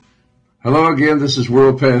Hello again, this is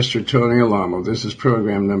World Pastor Tony Alamo. This is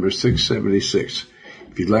program number 676.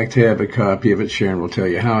 If you'd like to have a copy of it, Sharon will tell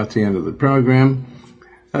you how at the end of the program.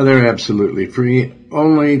 They're absolutely free.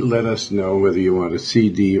 Only let us know whether you want a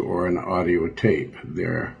CD or an audio tape.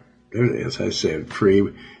 They're, as I said, free,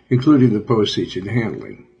 including the postage and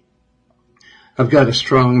handling. I've got a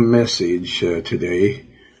strong message today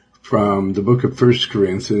from the book of 1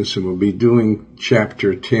 Corinthians, and we'll be doing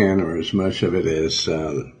chapter 10, or as much of it as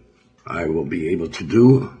I will be able to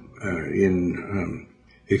do in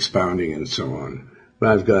expounding and so on. But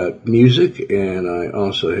I've got music, and I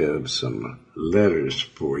also have some letters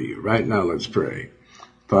for you. Right now, let's pray.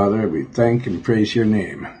 Father, we thank and praise your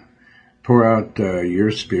name. Pour out your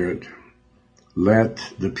Spirit. Let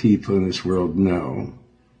the people in this world know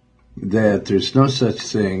that there's no such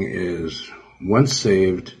thing as once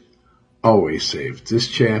saved, always saved. This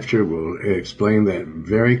chapter will explain that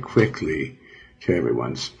very quickly to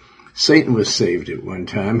everyone. Satan was saved at one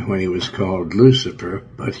time when he was called Lucifer,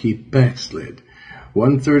 but he backslid.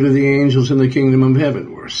 1/3 of the angels in the kingdom of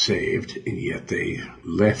heaven were saved, and yet they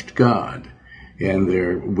left God, and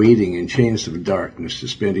they're waiting in chains of darkness to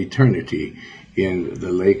spend eternity in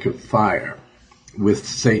the lake of fire with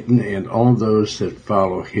Satan and all those that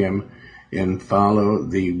follow him and follow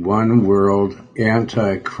the one world,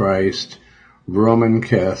 Antichrist, Roman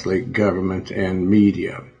Catholic government and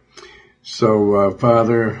media. So,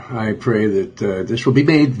 Father, I pray that this will be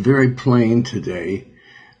made very plain today,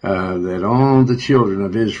 that all the children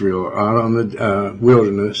of Israel out on the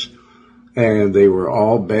wilderness, and they were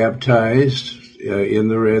all baptized in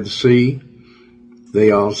the Red Sea.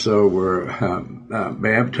 They also were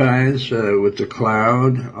baptized with the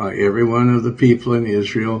cloud. Every one of the people in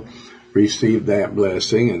Israel received that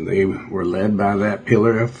blessing, and they were led by that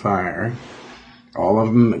pillar of fire. All of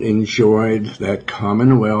them enjoyed that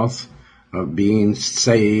commonwealth of being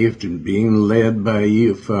saved and being led by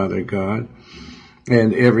you, Father God.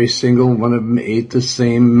 And every single one of them ate the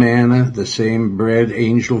same manna, the same bread,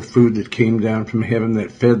 angel food that came down from heaven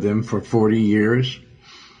that fed them for 40 years.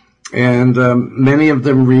 And many of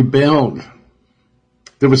them rebelled.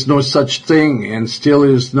 There was no such thing, and still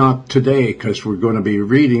is not today, because we're going to be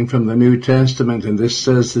reading from the New Testament, and this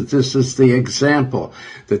says that this is the example,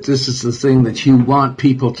 that this is the thing that you want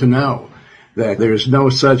people to know, that there's no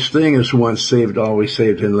such thing as once saved, always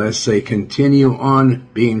saved, unless they continue on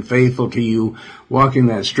being faithful to you, walking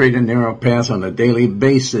that straight and narrow path on a daily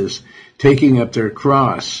basis, taking up their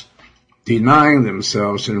cross, denying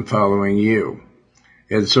themselves and following you.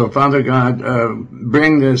 And so, Father God,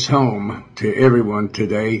 bring this home to everyone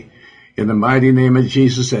today in the mighty name of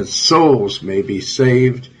Jesus, that souls may be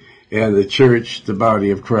saved and the church, the body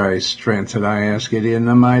of Christ, strengthened. I ask it in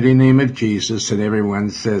the mighty name of Jesus, and everyone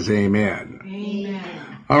says amen. Amen.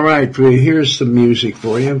 All right, here's some music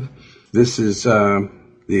for you. This is the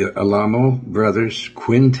Alamo Brothers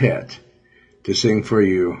Quintet to sing for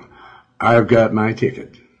you, I've Got My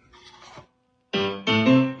Ticket.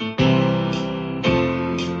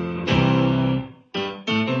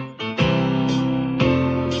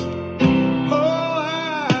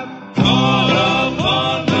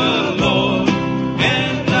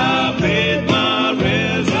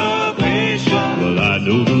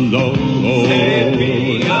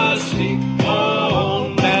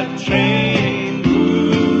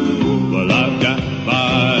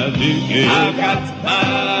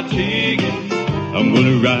 I'm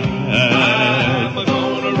gonna ride.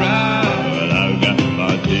 Well, I've got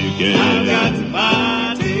my ticket.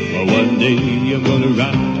 Well, one day I'm gonna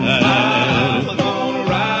ride.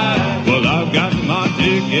 Well, I've got my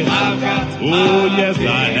ticket. Oh, yes,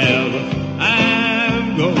 I have.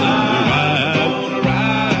 I'm gonna ride.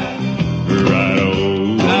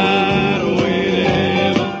 Ride away to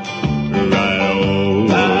heaven.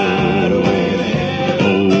 Ride away to heaven.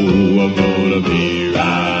 Oh, I'm gonna be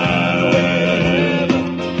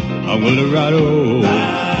I'm gonna ride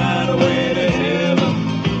away to heaven.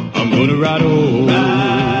 I'm gonna ride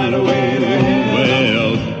away to heaven.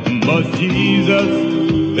 Well, must Jesus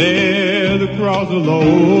bear the cross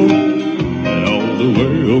alone, and all the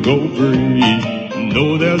world go free?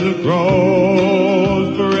 No, there's a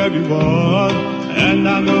cross for everyone, and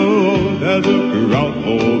I know there's a cross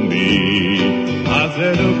for me. I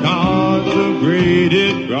said a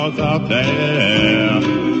consecrated cross out there.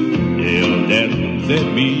 Till death set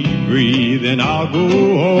me free, then I'll go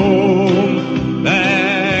home,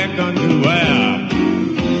 back unto where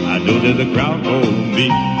I know there's a crowd for me.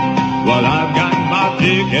 Well, I've got my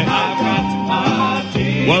ticket.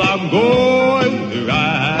 Well, I'm going to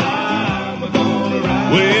ride.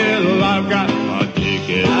 Well, I've got my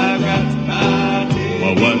ticket.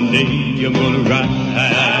 Well, one day I'm gonna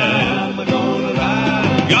ride.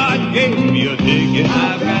 a ticket.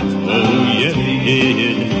 Oh, yes, he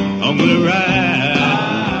did. I'm gonna ride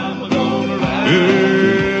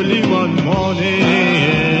early one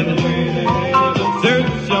morning.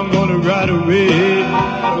 Search, I'm gonna ride away.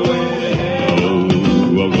 Oh,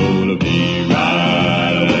 I'm gonna be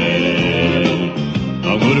riding.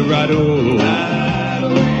 I'm gonna ride away.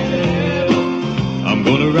 I'm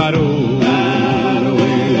gonna ride away.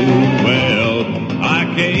 Well,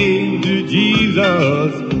 I came to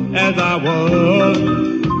Jesus as I was,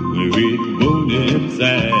 weary, wounded, and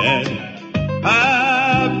sad.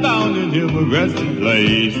 I found in him a resting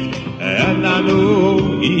place, and I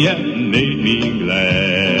know he has made me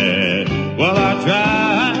glad. Well, I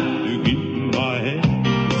tried to keep my head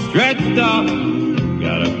stretched up,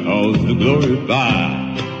 got a cause to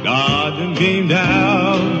glorify God, and came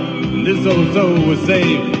down, and this old soul was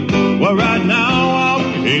saved. Well, right now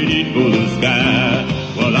I'm headed for the sky.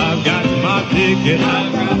 Well, I've got my ticket.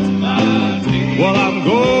 Well, I'm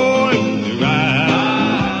going to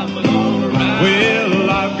ride. Well,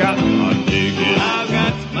 I've got my ticket.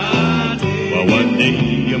 Well, one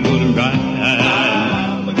day I'm gonna ride.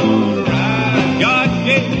 God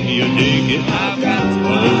gave me a ticket. Oh,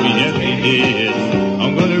 yes, he did.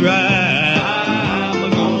 I'm gonna ride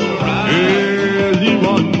early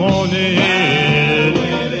one morning.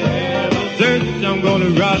 Search, I'm gonna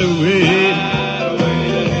ride away.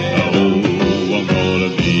 Oh, I'm gonna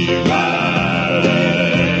be riding.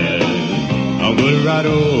 I'm gonna ride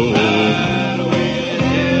away.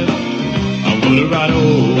 I'm gonna ride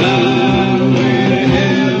away.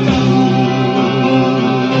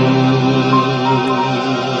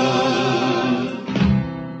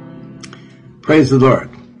 Praise the Lord.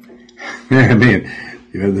 I mean,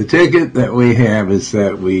 the ticket that we have is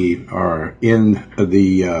that we are in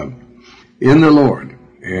the Lord,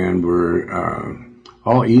 and we're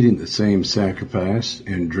all eating the same sacrifice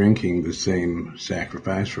and drinking the same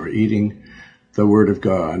sacrifice. We're eating the Word of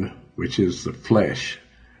God, which is the flesh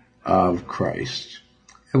of Christ.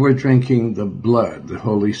 And we're drinking the blood, the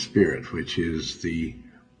Holy Spirit, which is the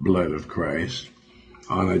blood of Christ,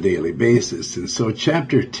 on a daily basis. And so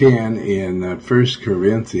chapter 10 in 1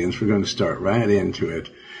 Corinthians, we're going to start right into it.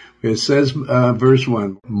 It says, verse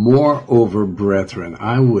 1, "Moreover, brethren,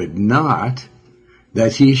 I would not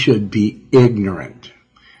that ye should be ignorant,"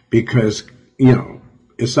 because,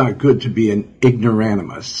 it's not good to be an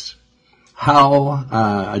ignoramus. How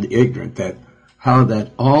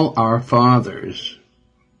all our fathers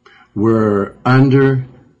were under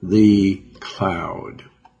the cloud.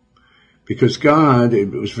 Because God,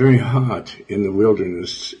 it was very hot in the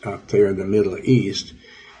wilderness out there in the Middle East,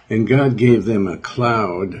 and God gave them a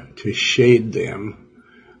cloud to shade them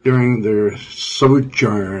during their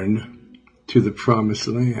sojourn to the promised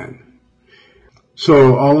land.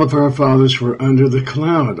 So all of our fathers were under the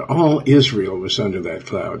cloud. All Israel was under that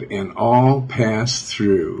cloud, and all passed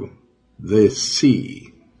through the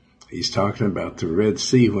sea. He's talking about the Red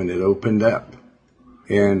Sea when it opened up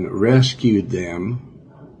and rescued them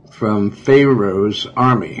from Pharaoh's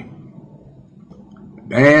army.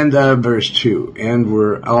 And verse 2, "And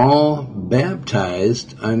were all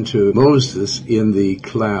baptized unto Moses in the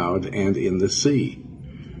cloud and in the sea."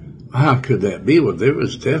 How could that be? Well, there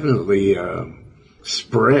was definitely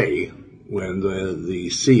spray when the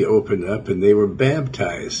sea opened up, and they were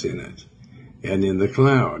baptized in it and in the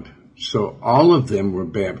cloud. So all of them were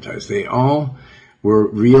baptized. They all were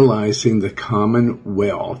realizing the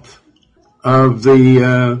commonwealth of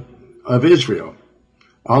Israel.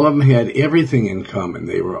 All of them had everything in common.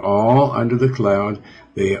 They were all under the cloud.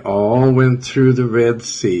 They all went through the Red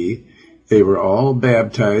Sea. They were all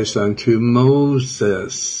baptized unto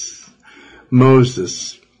Moses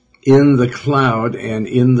in the cloud and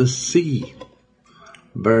in the sea.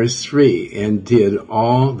 Verse 3, "And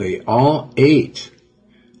they all ate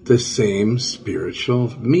the same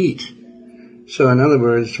spiritual meat." So in other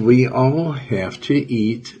words, we all have to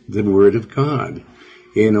eat the Word of God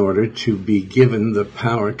in order to be given the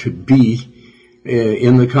power to be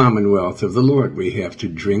in the commonwealth of the Lord. We have to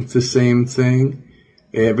drink the same thing,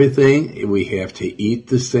 everything. We have to eat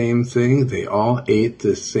the same thing. They all ate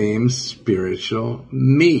the same spiritual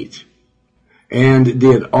meat, and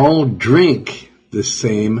did all drink the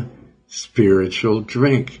same spiritual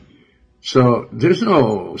drink. So there's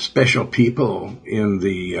no special people in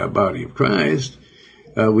the body of Christ.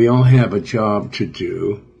 We all have a job to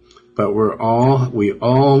do. But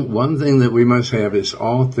one thing that we must have is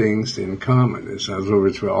all things in common. In other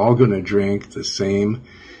words, we're all going to drink the same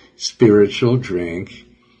spiritual drink,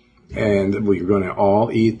 and we're going to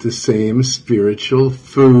all eat the same spiritual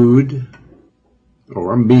food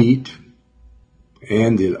or meat,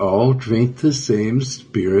 and did all drink the same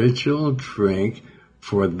spiritual drink,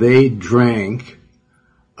 for they drank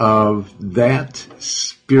of that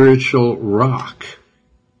spiritual rock.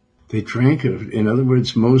 They drank of, in other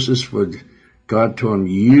words, God told him,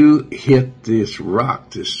 you hit this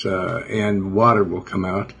rock, and water will come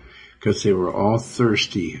out, because they were all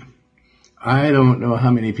thirsty. I don't know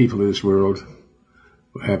how many people in this world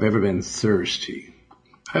have ever been thirsty.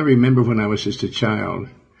 I remember when I was just a child,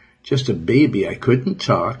 just a baby, I couldn't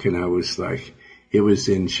talk, and it was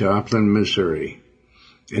in Joplin, Missouri,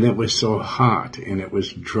 and it was so hot, and it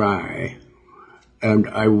was dry, and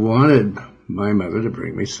I wanted my mother to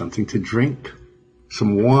bring me something to drink,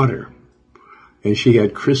 some water, and she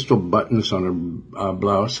had crystal buttons on her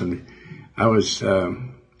blouse, and I was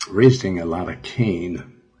raising a lot of cane.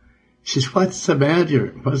 She says, what's the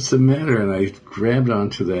matter? What's the matter? And I grabbed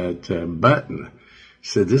onto that button.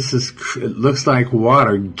 Said, it looks like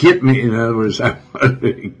water. Get me. In other words, I wanted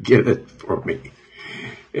to get it for me.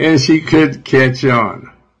 And she could catch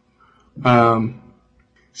on.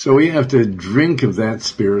 So we have to drink of that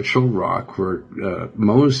spiritual rock where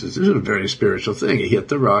Moses, this is a very spiritual thing. He hit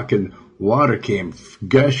the rock and water came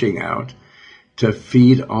gushing out to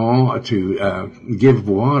give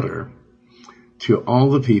water to all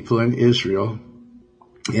the people in Israel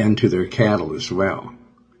and to their cattle as well.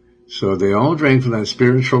 So they all drank from that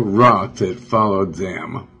spiritual rock that followed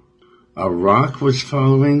them. A rock was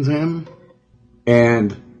following them,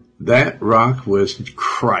 and that rock was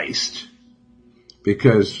Christ,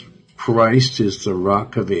 because Christ is the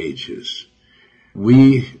rock of ages.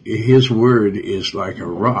 His word is like a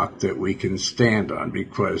rock that we can stand on,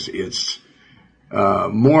 because it's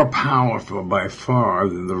more powerful by far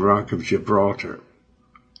than the rock of Gibraltar.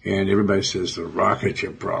 And everybody says the rock of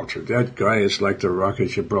Gibraltar. That guy is like the rock of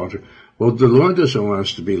Gibraltar. Well, the Lord doesn't want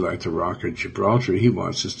us to be like the rock of Gibraltar. He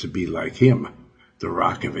wants us to be like him, the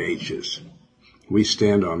rock of ages. We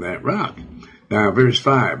stand on that rock. Now, verse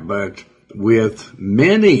 5, but with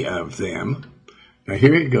many of them, now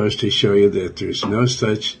here it goes to show you that there's no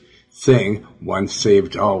such thing, once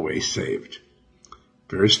saved, always saved.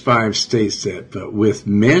 Verse 5 states that, but with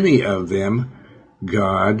many of them,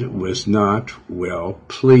 God was not well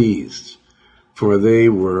pleased, for they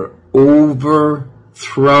were overthrown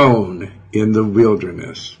in the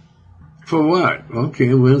wilderness. For what?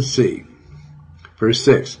 Okay, we'll see. Verse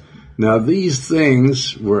 6, now these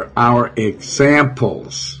things were our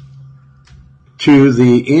examples, to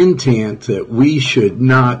the intent that we should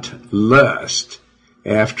not lust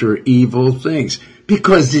after evil things.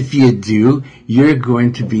 Because if you do, you're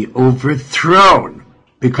going to be overthrown.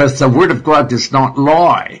 Because the Word of God does not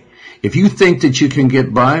lie. If you think that you can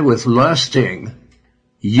get by with lusting,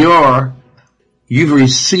 you've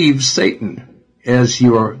received Satan as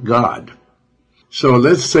your God. So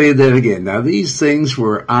let's say that again. Now these things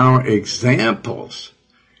were our examples,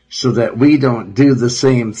 so that we don't do the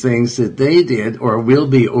same things that they did, or will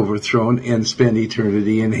be overthrown and spend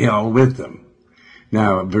eternity in hell with them.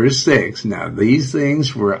 Now, verse 6, now these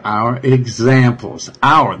things were our examples.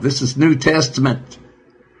 This is New Testament.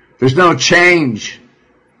 There's no change.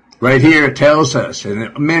 Right here it tells us,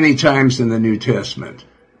 and many times in the New Testament,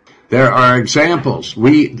 there are examples.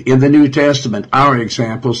 In the New Testament, our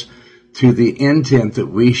examples to the intent that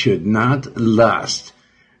we should not lust.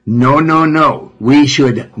 No. We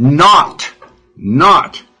should not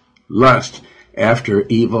lust after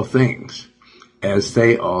evil things, as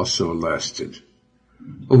they also lusted.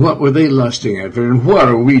 What were they lusting after, and what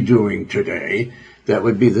are we doing today? That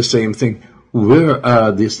would be the same thing.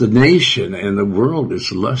 The nation and the world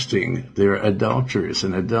is lusting. They're adulterers,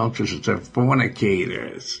 and adulterers are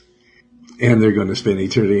fornicators. And they're going to spend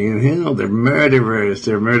eternity in hell. They're murderers.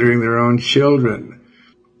 They're murdering their own children.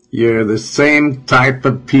 You're the same type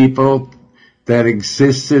of people that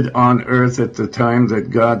existed on earth at the time that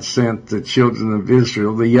God sent the children of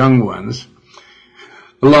Israel, the young ones,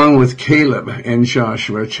 along with Caleb and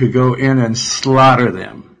Joshua, to go in and slaughter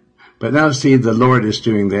them. But now see, the Lord is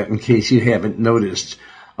doing that, in case you haven't noticed,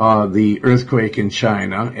 the earthquake in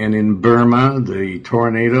China, and in Burma, the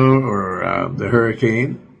tornado or the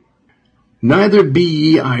hurricane. Neither be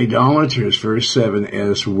ye idolaters, verse 7,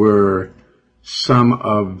 as were some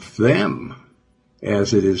of them,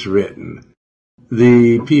 as it is written.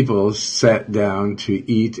 The people sat down to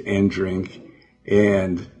eat and drink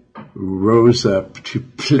and rose up to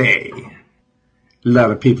play. A lot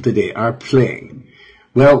of people today are playing.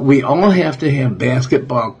 Well, we all have to have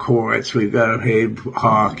basketball courts. We've got to have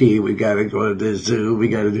hockey. We've got to go to the zoo. We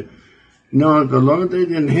got to do... No, the Lord, they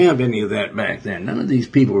didn't have any of that back then. None of these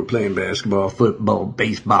people were playing basketball, football,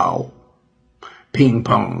 baseball, ping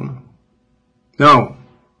pong. No.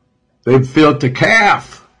 They built a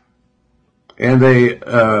calf, and they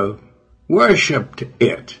worshipped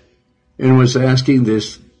it, and was asking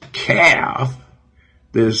this calf,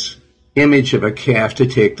 this image of a calf, to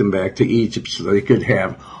take them back to Egypt so they could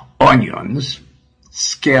have onions,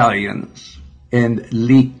 scallions, and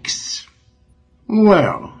leeks.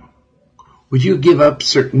 Well, would you give up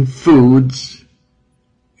certain foods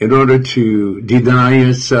in order to deny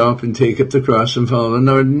yourself and take up the cross and follow the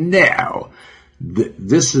Lord? No.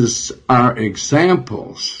 This is our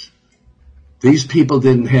examples. These people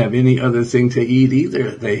didn't have any other thing to eat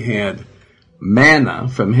either. They had manna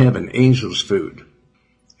from heaven, angels' food.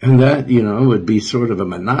 And that, would be sort of a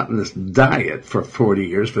monotonous diet for 40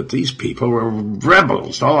 years, but these people were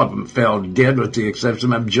rebels. All of them fell dead with the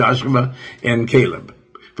exception of Joshua and Caleb.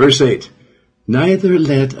 Verse 8, neither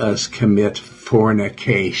let us commit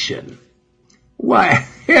fornication. Why,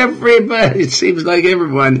 everybody, it seems like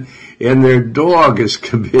everyone and their dog is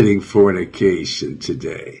committing fornication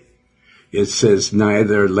today. It says,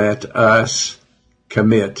 neither let us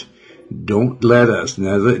commit. Don't let us,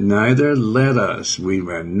 neither let us. We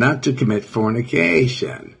were not to commit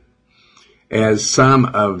fornication, as some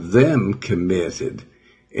of them committed,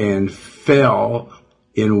 and fell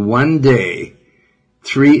in one day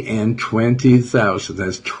 23,000.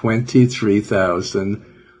 That's 23,000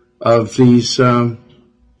 of these. Are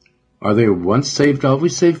they once saved,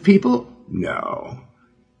 always saved people? No.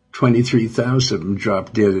 23,000 of them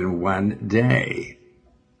dropped dead in one day.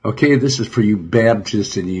 Okay, this is for you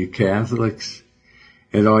Baptists and you Catholics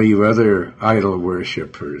and all you other idol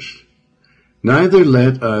worshippers. Neither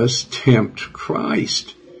let us tempt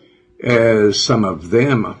Christ, as some of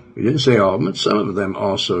them, we didn't say all of them, but some of them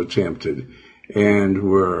also tempted and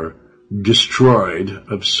were destroyed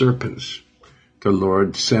of serpents. The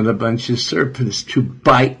Lord sent a bunch of serpents to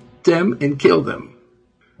bite them and kill them.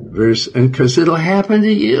 And because it'll happen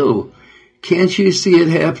to you. Can't you see it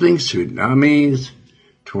happening? Tsunamis,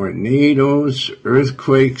 tornadoes,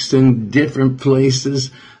 earthquakes in different places,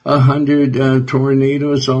 100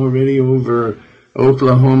 tornadoes already over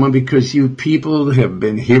Oklahoma, because you people have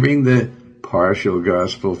been hearing the partial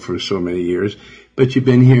gospel for so many years, but you've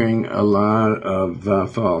been hearing a lot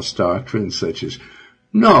of false doctrines such as,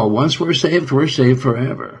 no, once we're saved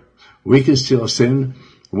forever. We can still sin.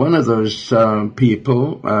 One of those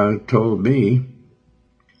people told me,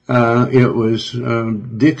 it was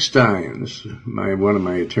Dick Steins, one of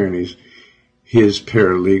my attorneys. His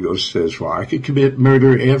paralegal says, well, I could commit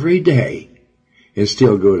murder every day and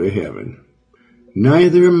still go to heaven.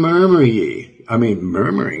 Neither murmur ye. I mean,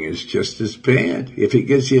 murmuring is just as bad. If it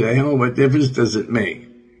gets you to hell, what difference does it make?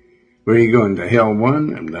 Where are you going, to hell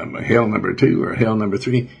 1, hell number 2, or hell number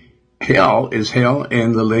 3? Hell is hell,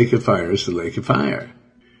 and the lake of fire is the lake of fire.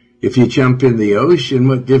 If you jump in the ocean,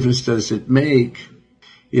 what difference does it make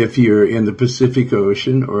if you're in the Pacific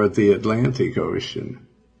Ocean or the Atlantic Ocean?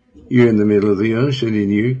 You're in the middle of the ocean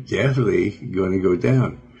and you're definitely going to go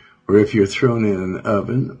down. Or if you're thrown in an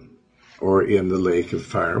oven or in the lake of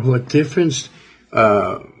fire, what difference,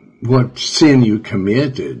 what sin you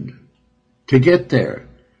committed to get there?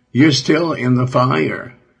 You're still in the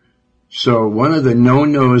fire. So one of the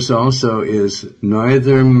no-nos also is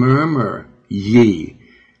neither murmur ye,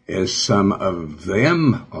 as some of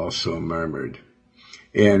them also murmured,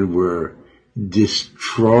 and were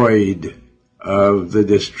destroyed of the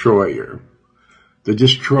destroyer. The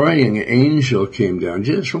destroying angel came down,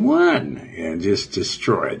 just one, and just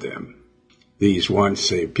destroyed them. These once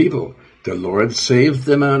saved people, the Lord saved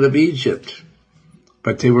them out of Egypt.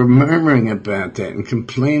 But they were murmuring about that and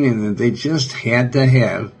complaining that they just had to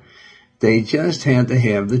have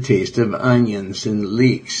the taste of onions and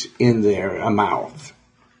leeks in their mouth.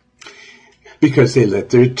 Because they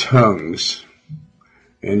let their tongues,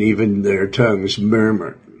 and even their tongues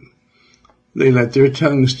murmur. They let their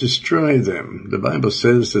tongues destroy them. The Bible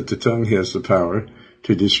says that the tongue has the power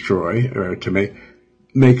to destroy or to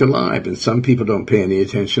make alive. And some people don't pay any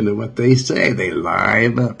attention to what they say. They lie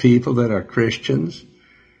about people that are Christians.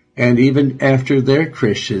 And even after they're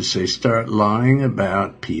Christians, they start lying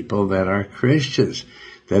about people that are Christians,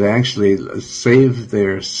 that actually saved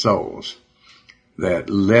their souls, that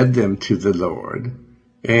led them to the Lord,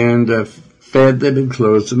 and fed them and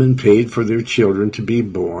clothed them and paid for their children to be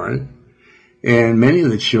born. And many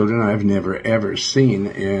of the children I've never ever seen,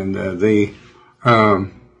 and they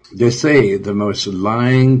say the most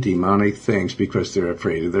lying, demonic things because they're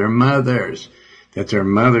afraid of their mothers, that their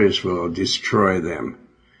mothers will destroy them.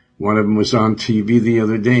 One of them was on TV the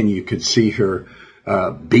other day, and you could see her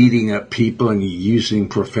beating up people and using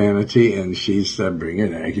profanity, and she's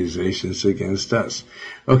bringing accusations against us.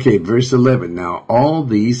 Okay, verse 11. Now all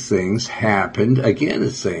these things happened, again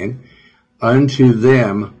it's saying, unto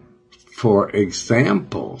them for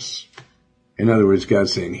examples. In other words,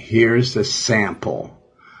 God's saying, here's a sample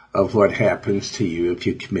of what happens to you if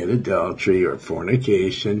you commit adultery or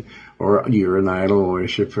fornication, or you're an idol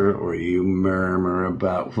worshiper, or you murmur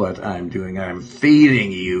about what I'm doing. I'm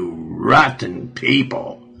feeding you rotten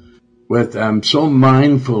people. I'm so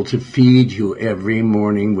mindful to feed you every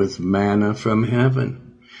morning with manna from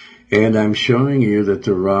heaven. And I'm showing you that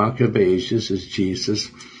the Rock of Ages is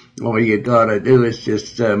Jesus. All you gotta do is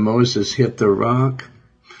just, Moses hit the rock,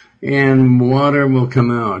 and water will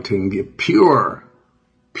come out and get pure,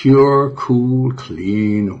 cool,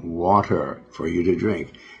 clean water for you to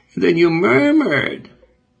drink. And then you murmured.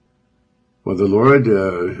 Well, the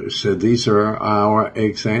Lord said these are our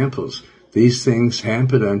examples. These things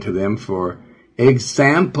happen unto them for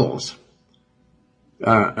examples.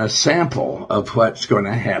 A sample of what's going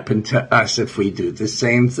to happen to us if we do the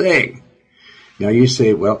same thing. Now you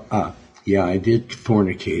say, well, yeah, I did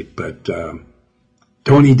fornicate, but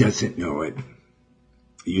Tony doesn't know it.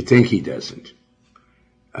 You think he doesn't.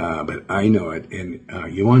 But I know it.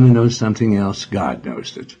 And you want to know something else? God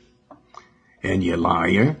knows it. And you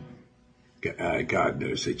liar. God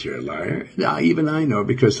knows that you're a liar. Now, even I know,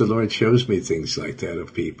 because the Lord shows me things like that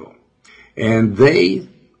of people. And they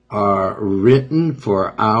are written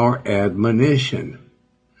for our admonition.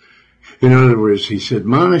 In other words, he's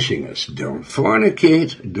admonishing us. Don't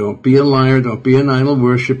fornicate. Don't be a liar. Don't be an idol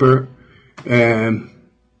worshiper. And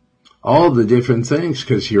all the different things,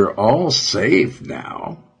 because you're all saved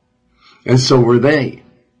now. And so were they.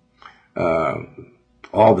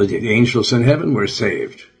 All the angels in heaven were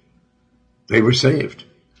saved. They were saved.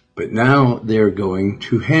 But now they're going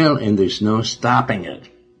to hell, and there's no stopping it.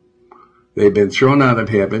 They've been thrown out of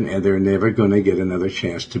heaven, and they're never going to get another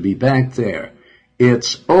chance to be back there.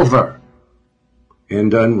 It's over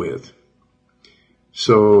and done with.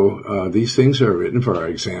 So these things are written for our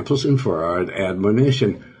examples and for our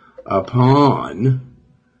admonition, upon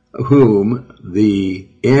whom the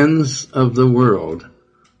ends of the world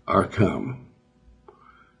are come.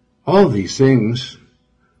 All these things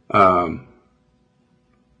are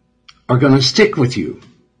going to stick with you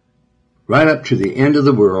right up to the end of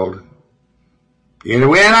the world. You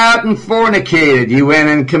went out and fornicated. You went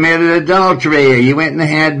and committed adultery. You went and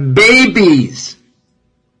had babies.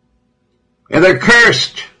 And they're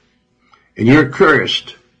cursed. And you're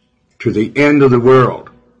cursed to the end of the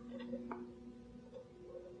world.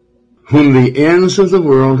 Whom the ends of the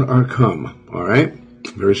world are come. All right?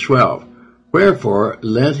 Verse 12. Wherefore,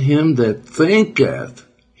 let him that thinketh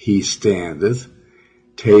he standeth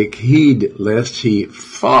take heed lest he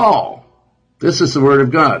fall. This is the word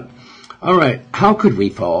of God. All right, how could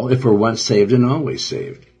we fall if we're once saved and always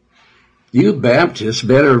saved? You Baptists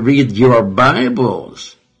better read your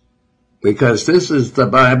Bibles, because this is the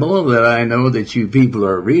Bible that I know that you people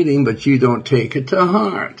are reading, but you don't take it to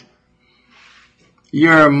heart.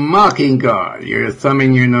 You're mocking God. You're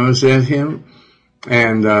thumbing your nose at him.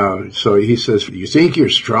 And so he says, you think you're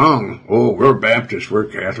strong? Oh, we're Baptists, we're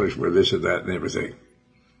Catholics, we're this and that and everything.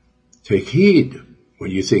 Take heed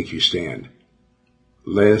when you think you stand,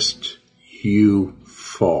 lest you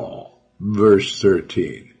fall. Verse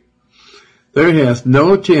 13. There hath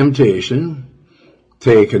no temptation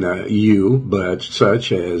taken you, but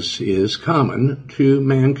such as is common to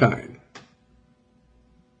mankind.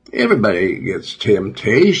 Everybody gets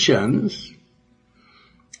temptations.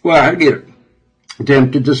 Well, I get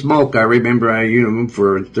tempted to smoke. I remember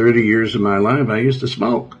for 30 years of my life, I used to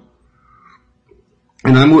smoke.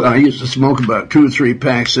 And I used to smoke about 2 or 3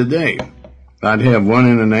 packs a day. I'd have one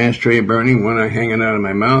in an ashtray burning, one hanging out of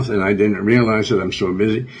my mouth, and I didn't realize that I'm so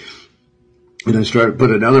busy. And I started to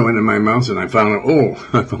put another one in my mouth, and I found out, oh,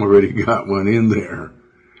 I've already got one in there.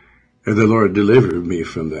 And the Lord delivered me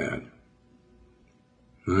from that.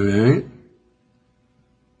 All right?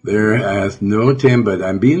 There hath no but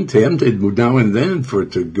I'm being tempted now and then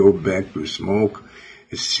to go back to smoke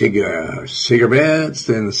cigarettes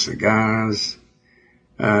and cigars.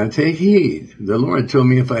 Take heed. The Lord told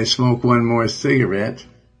me if I smoke one more cigarette,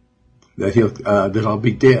 that I'll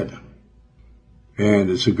be dead.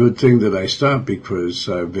 And it's a good thing that I stopped, because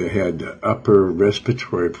I've had upper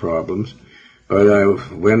respiratory problems. But I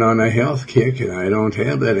went on a health kick, and I don't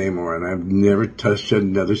have that anymore, and I've never touched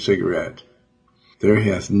another cigarette. There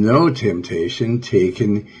hath no temptation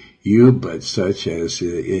taken you but such as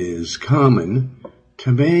is common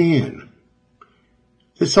to man.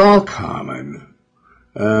 It's all common.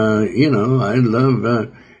 I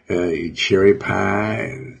love cherry pie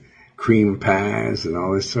and cream pies and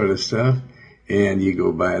all this sort of stuff. And you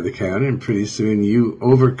go by the counter, and pretty soon you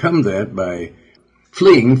overcome that by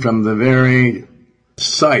fleeing from the very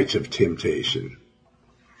sight of temptation.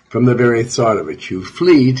 From the very thought of it, you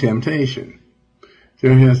flee temptation.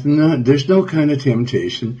 There's no kind of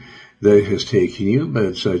temptation that has taken you,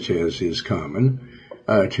 but such as is common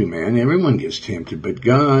to man. Everyone gets tempted, but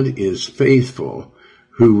God is faithful,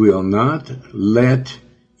 who will not let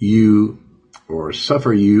you or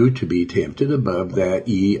suffer you to be tempted above that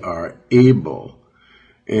ye are able.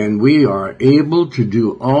 And we are able to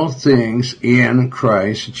do all things in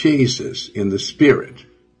Christ Jesus, in the Spirit.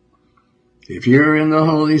 If you're in the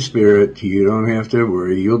Holy Spirit, you don't have to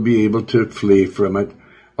worry. You'll be able to flee from it.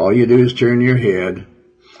 All you do is turn your head,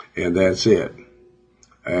 and that's it.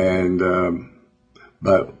 And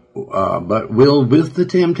but will, with the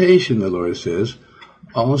temptation, the Lord says,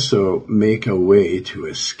 also make a way to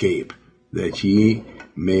escape, that ye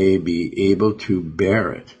may be able to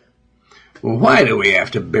bear it. Well, why do we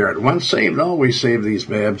have to bear it? Once saved, always saved, these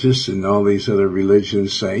Baptists and all these other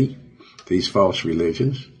religions say, these false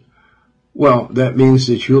religions. Well, that means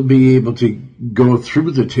that you'll be able to go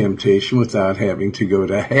through the temptation without having to go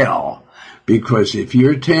to hell. Because if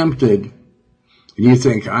you're tempted, and you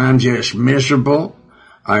think, I'm just miserable,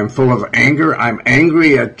 I'm full of anger, I'm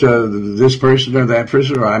angry at this person or that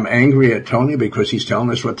person, or I'm angry at Tony because he's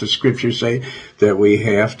telling us what the scriptures say, that we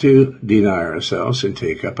have to deny ourselves and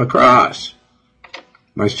take up a cross.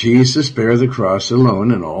 Must Jesus bear the cross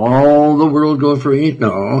alone and all the world go free?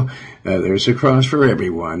 No, there's a cross for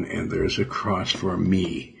everyone, and there's a cross for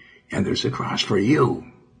me, and there's a cross for you.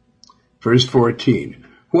 Verse 14,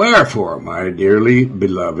 wherefore, my dearly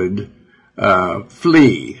beloved,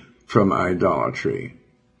 flee from idolatry.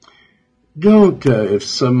 Don't, if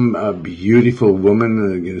some beautiful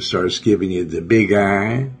woman starts giving you the big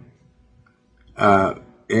eye,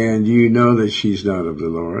 and you know that she's not of the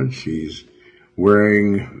Lord, she's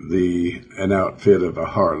wearing an outfit of a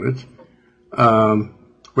harlot,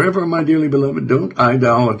 wherefore, my dearly beloved, don't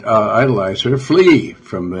idolize her, flee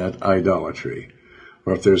from that idolatry.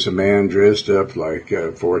 Or if there's a man dressed up like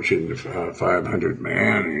a Fortune 500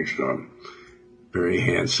 man, he's very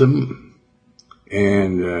handsome,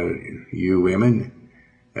 and you women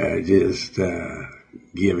just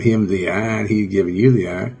give him the eye and he's giving you the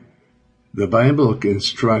eye. The Bible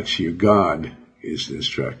instructs you, God is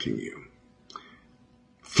instructing you.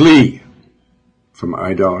 Flee from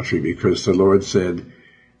idolatry, because the Lord said,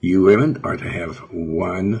 you women are to have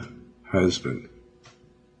one husband.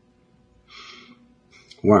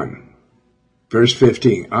 One. Verse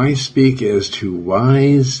 15, I speak as to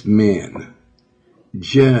wise men.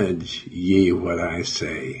 Judge ye what I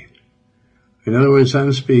say. In other words,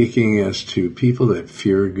 I'm speaking as to people that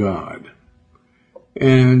fear God.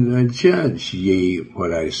 And judge ye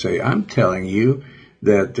what I say. I'm telling you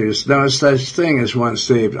that there's no such thing as once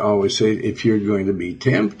saved, always saved. If you're going to be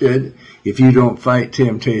tempted, if you don't fight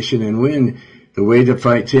temptation and win, the way to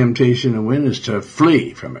fight temptation and win is to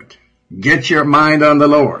flee from it. Get your mind on the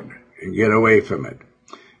Lord and get away from it.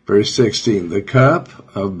 Verse 16, the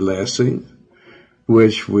cup of blessing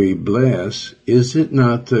which we bless, is it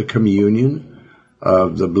not the communion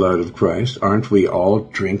of the blood of Christ? Aren't we all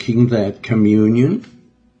drinking that communion?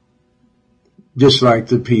 Just like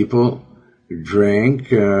the people drank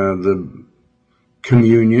the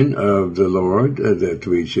communion of the Lord that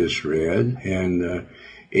we just read, and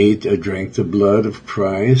drank the blood of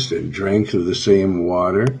Christ and drank of the same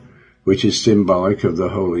water, which is symbolic of the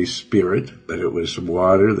Holy Spirit, but it was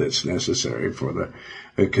water that's necessary for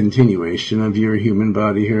the continuation of your human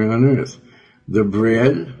body here on earth. The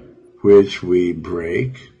bread which we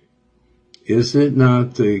break, is it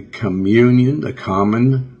not the communion, the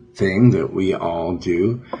common thing that we all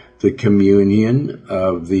do, the communion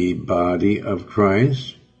of the body of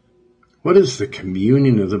Christ? What is the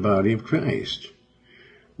communion of the body of Christ?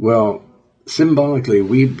 Well, symbolically,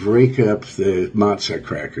 we break up the matzah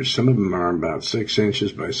crackers. Some of them are about 6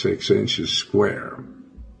 inches by 6 inches square,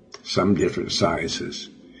 some different sizes.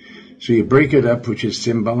 So you break it up, which is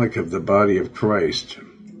symbolic of the body of Christ,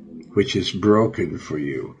 which is broken for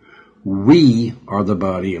you. We are the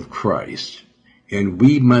body of Christ, and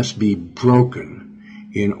we must be broken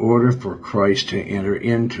in order for Christ to enter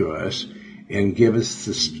into us and give us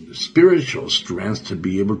the spiritual strength to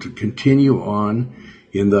be able to continue on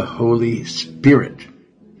in the Holy Spirit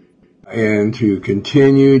and to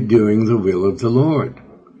continue doing the will of the Lord.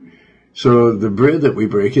 So the bread that we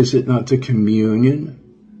break, is it not the communion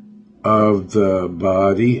of the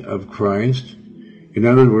body of Christ? In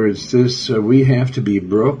other words, we have to be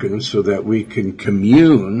broken so that we can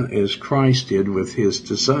commune as Christ did with his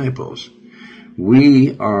disciples.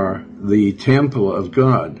 We are the temple of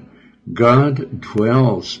God. God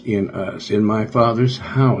dwells in us. In my Father's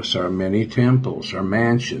house are many temples, or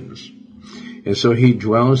mansions. And so he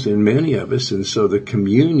dwells in many of us, and so the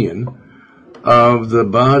communion of the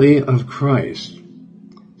body of Christ.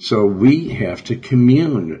 So we have to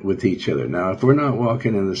commune with each other. Now, if we're not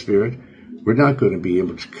walking in the Spirit, we're not going to be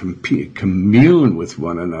able to commune with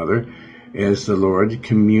one another as the Lord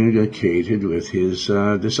communicated with his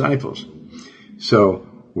disciples. So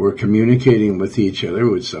we're communicating with each other,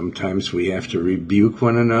 which sometimes we have to rebuke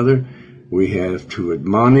one another, we have to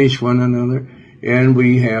admonish one another, and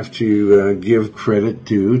we have to give credit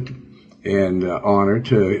due and honor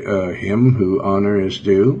to him who honor is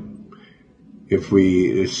due. If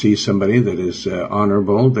we see somebody that is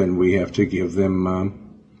honorable, then we have to give them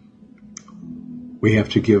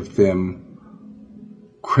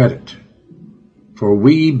credit. For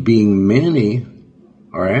we, being many,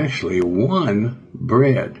 are actually one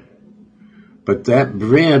bread. But that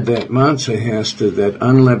bread, that matzah that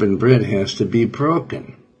unleavened bread has to be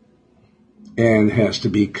broken and has to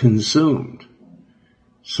be consumed.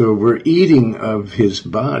 So we're eating of his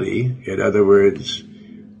body. In other words,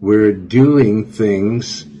 we're doing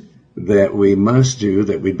things that we must do,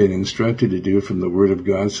 that we've been instructed to do from the Word of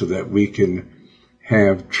God, so that we can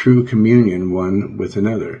have true communion one with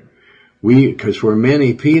another. Because we're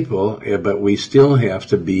many people, but we still have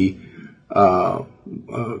to be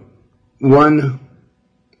one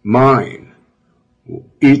mind,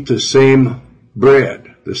 eat the same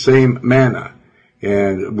bread, the same manna,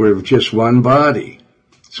 and we're just one body.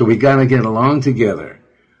 So we got to get along together.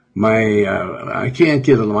 My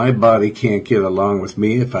body can't get along with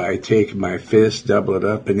me if I take my fist, double it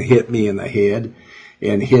up, and hit me in the head,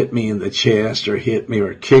 and hit me in the chest, or hit me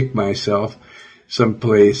or kick myself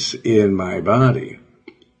someplace in my body.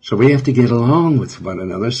 So we have to get along with one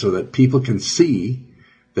another so that people can see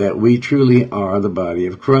that we truly are the body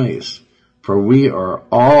of Christ. For we are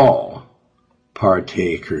all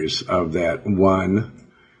partakers of that one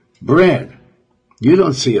bread. You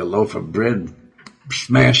don't see a loaf of bread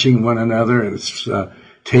smashing one another and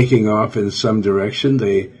taking off in some direction.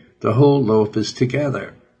 The whole loaf is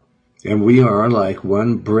together. And we are like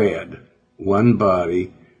one bread, one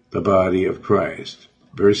body, the body of Christ.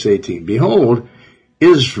 Verse 18, behold,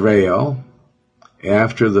 Israel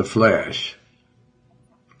after the flesh,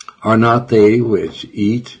 are not they which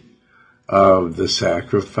eat of the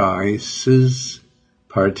sacrifices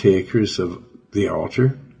partakers of the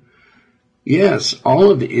altar? Yes, all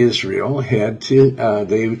of Israel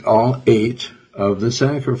they all ate of the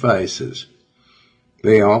sacrifices.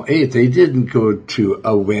 They all ate. They didn't go to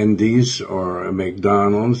a Wendy's or a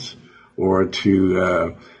McDonald's or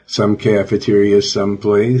to some cafeteria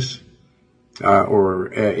someplace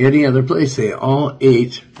or any other place. They all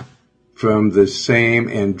ate from the same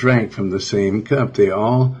and drank from the same cup. They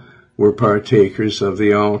all were partakers of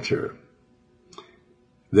the altar.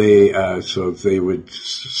 So they would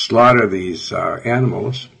slaughter these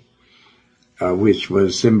animals, which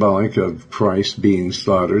was symbolic of Christ being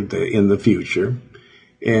slaughtered in the future.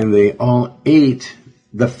 And they all ate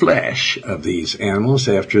the flesh of these animals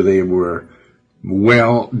after they were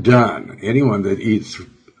well done. Anyone that eats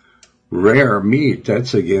rare meat,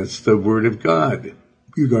 that's against the Word of God.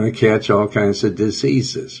 You're going to catch all kinds of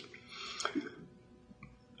diseases.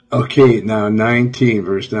 Okay, now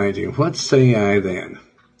verse 19. What say I then?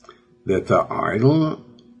 That the idol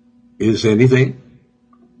is anything,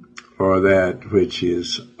 or that which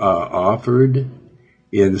is offered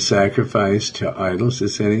in sacrifice to idols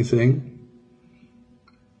is anything?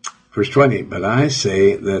 Verse 20, but I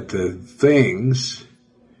say that the things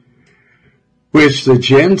which the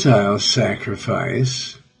Gentiles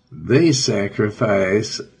sacrifice, they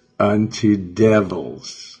sacrifice unto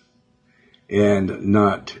devils, and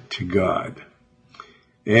not to God.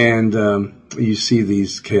 And you see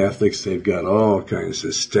these Catholics, they've got all kinds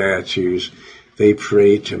of statues. They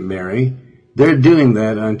pray to Mary. They're doing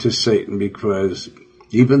that unto Satan, because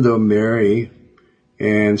even though Mary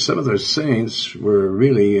and some of those saints were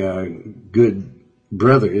really good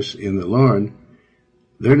brothers in the Lord,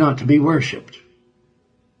 they're not to be worshipped.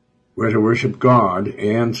 We're to worship God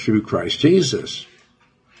and through Christ Jesus.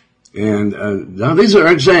 And now these are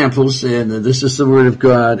examples, and this is the Word of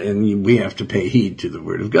God, and we have to pay heed to the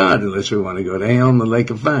Word of God unless we want to go to hell in the lake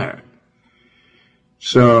of fire.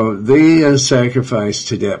 So they sacrifice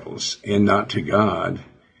to devils and not to God.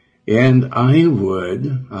 And I,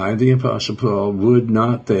 the Apostle Paul, would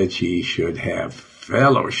not that ye should have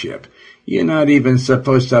fellowship. You're not even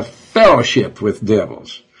supposed to fellowship with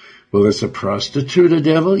devils. Well, is a prostitute a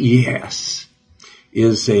devil? Yes.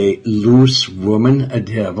 Is a loose woman a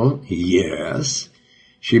devil? Yes.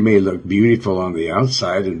 She may look beautiful on the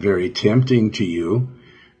outside and very tempting to you,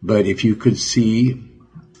 but if you could see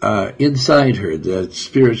inside her, that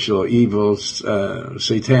spiritual, evil,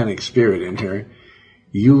 satanic spirit in her,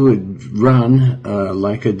 you would run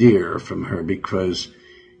like a deer from her, because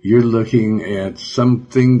you're looking at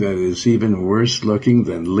something that is even worse looking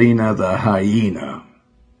than Lena the hyena.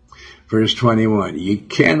 Verse 21, ye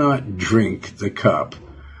cannot drink the cup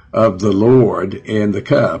of the Lord and the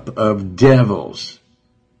cup of devils.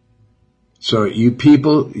 So you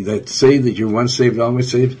people that say that you're once saved,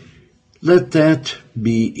 always saved, let that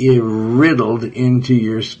be riddled into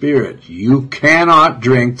your spirit. You cannot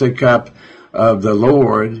drink the cup of the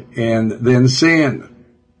Lord and then sin,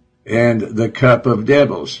 and the cup of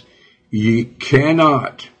devils. Ye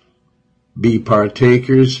cannot be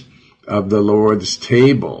partakers of the Lord's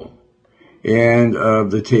table and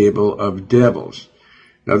of the table of devils.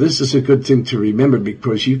 Now this is a good thing to remember,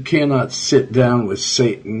 because you cannot sit down with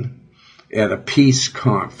Satan at a peace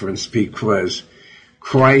conference, because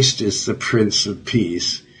Christ is the Prince of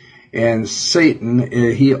Peace, and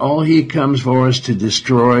Satan, all he comes for is to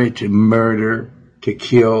destroy, to murder, to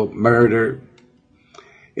kill, murder,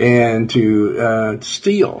 and to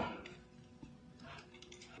steal.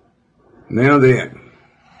 Now then,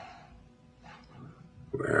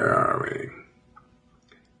 where are we?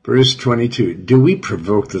 Verse 22, do we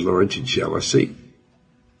provoke the Lord to jealousy?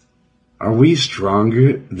 Are we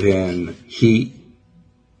stronger than he?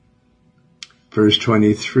 Verse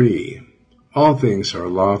 23, all things are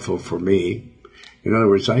lawful for me. In other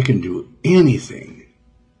words, I can do anything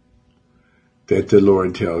that the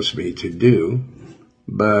Lord tells me to do,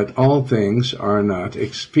 but all things are not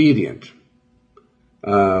expedient.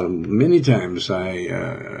 Many times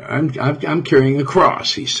I'm carrying a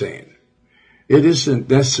cross, he's saying. It isn't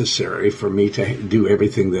necessary for me to do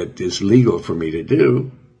everything that is legal for me to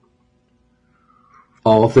do.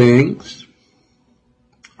 All things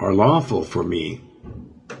are lawful for me.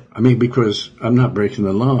 I mean, because I'm not breaking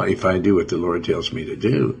the law if I do what the Lord tells me to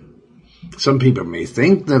do. Some people may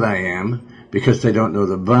think that I am because they don't know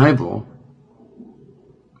the Bible,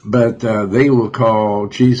 but they will call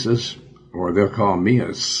Jesus, or they'll call me a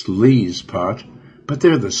sleaze pot, but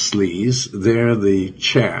they're the sleaze, they're the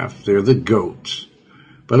chaff, they're the goats.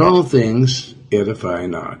 But all things edify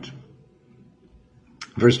not.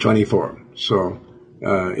 Verse 24, so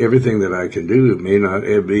everything that I can do may not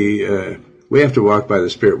be, we have to walk by the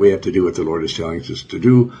Spirit, we have to do what the Lord is telling us to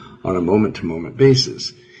do on a moment-to-moment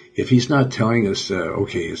basis. If he's not telling us,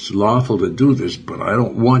 okay, it's lawful to do this, but I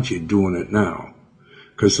don't want you doing it now,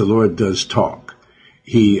 because the Lord does talk.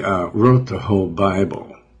 He wrote the whole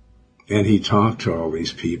Bible, and he talked to all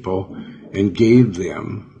these people and gave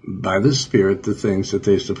them, by the Spirit, the things that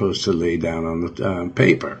they're supposed to lay down on the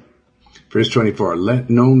paper. Verse 24, let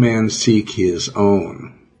no man seek his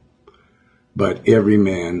own, but every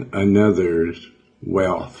man another's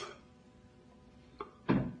wealth.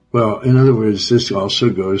 Well, in other words, this also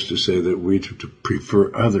goes to say that we to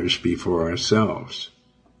prefer others before ourselves.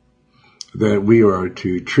 That we are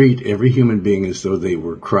to treat every human being as though they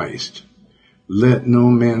were Christ. Let no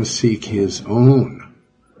man seek his own,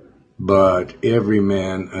 but every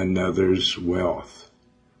man another's wealth.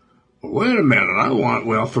 Wait a minute, I want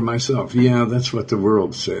wealth for myself. Yeah, that's what the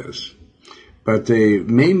world says. But they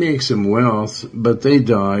may make some wealth, but they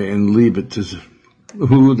die and leave it to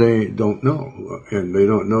who they don't know. And they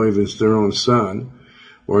don't know if it's their own son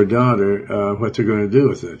or daughter, what they're going to do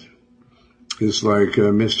with it. It's like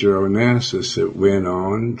Mr. Onassis that went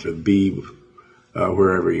on to be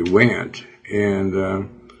wherever he went. And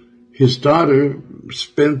his daughter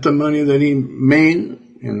spent the money that he made,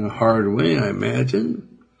 in a hard way, I imagine,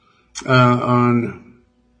 on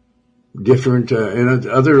different, and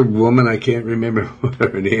other woman, I can't remember what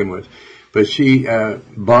her name was, but she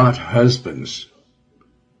bought husbands.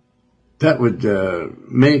 That would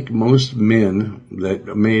make most men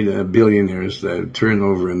that made billionaires that turn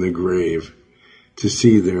over in the grave to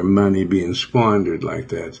see their money being squandered like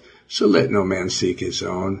that. So let no man seek his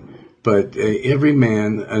own, but every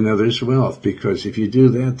man another's wealth, because if you do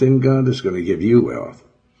that, then God is going to give you wealth.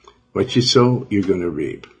 What you sow, you're going to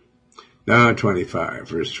reap. Now 25,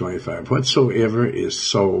 verse 25. Whatsoever is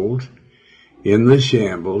sold in the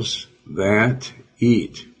shambles, that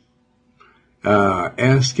eat,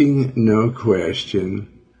 asking no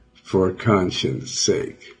question for conscience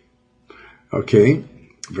sake. Okay,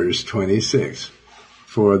 verse 26.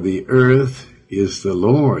 For the earth is the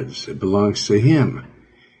Lord's, it belongs to him,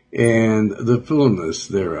 and the fullness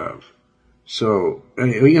thereof. So,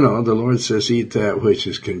 the Lord says, eat that which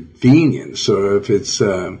is convenient. So if it's,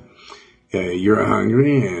 you're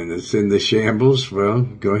hungry and it's in the shambles, well,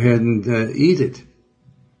 go ahead and eat it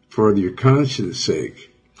for your conscience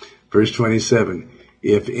sake. Verse 27,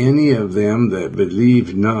 if any of them that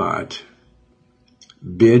believe not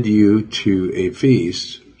bid you to a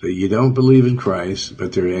feast, that you don't believe in Christ,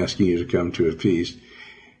 but they're asking you to come to a feast,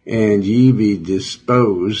 and ye be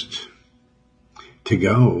disposed to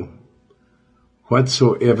go,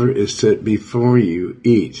 whatsoever is set before you,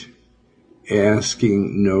 eat,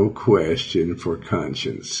 asking no question for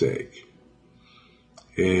conscience sake.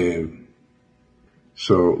 And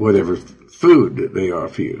so whatever food they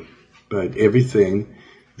offer you, but everything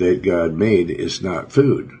that God made is not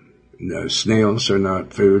food. No, snails are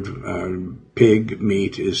not food. Pig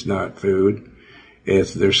meat is not food.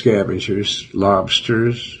 They're scavengers.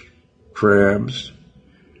 Lobsters, crabs,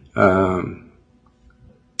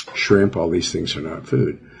 shrimp, all these things are not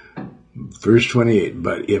food. Verse 28,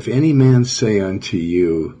 but if any man say unto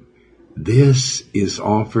you, this is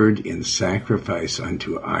offered in sacrifice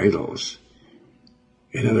unto idols.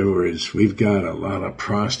 In other words, we've got a lot of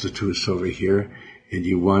prostitutes over here, and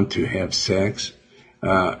you want to have sex?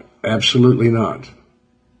 Absolutely not.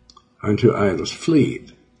 Unto idols, flee.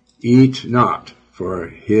 Eat not for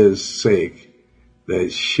his sake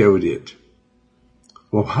that showed it.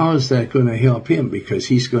 Well, how is that going to help him? Because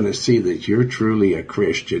he's going to see that you're truly a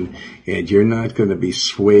Christian and you're not going to be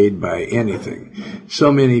swayed by anything.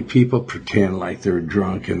 So many people pretend like they're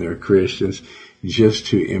drunk and they're Christians just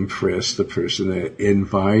to impress the person that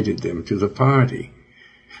invited them to the party.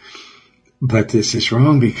 But this is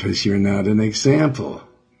wrong because you're not an example.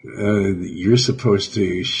 You're supposed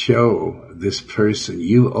to show this person,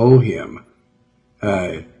 you owe him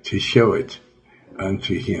to show it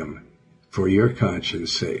unto him for your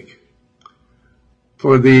conscience sake.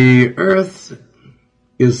 For the earth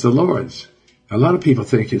is the Lord's. A lot of people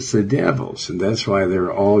think it's the devil's, and that's why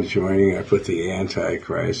they're all joining up with the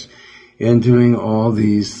Antichrist and doing all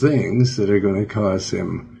these things that are going to cause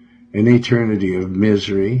them an eternity of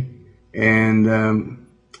misery and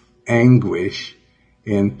anguish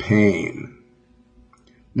and pain.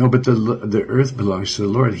 No, but the earth belongs to the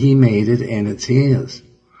Lord. He made it, and it's His.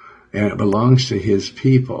 And it belongs to His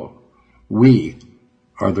people. We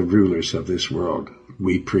are the rulers of this world.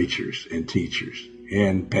 We preachers and teachers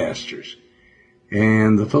and pastors.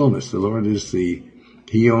 And the fullness. The Lord is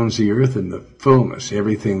He owns the earth and the fullness,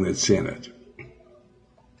 everything that's in it.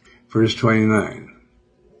 Verse 29.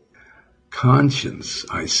 Conscience,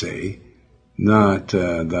 I say, not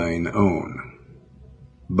thine own,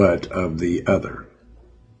 but of the other.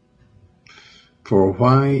 For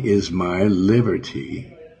why is my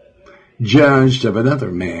liberty judged of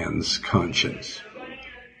another man's conscience?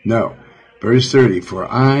 No. Verse 30, For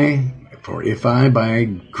if I by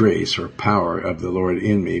grace or power of the Lord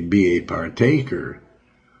in me be a partaker,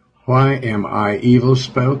 why am I evil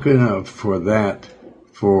spoken of for that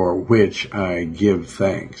for which I give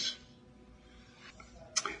thanks?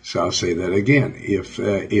 So I'll say that again.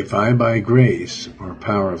 If I by grace or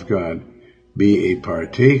power of God be a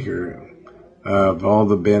partaker of all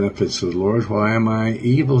the benefits of the Lord, why am I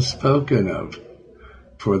evil spoken of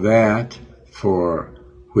for that for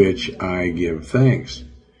which I give thanks?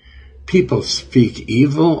 People speak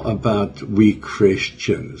evil about we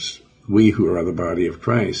Christians, we who are the body of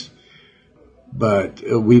Christ, but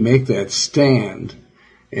we make that stand,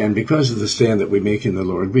 and because of the stand that we make in the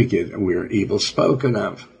Lord, we're evil spoken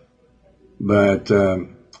of. But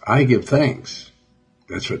I give thanks.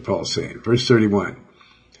 That's what Paul's saying. Verse 31.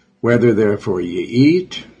 Whether therefore ye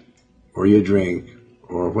eat, or ye drink,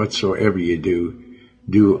 or whatsoever ye do,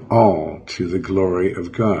 do all to the glory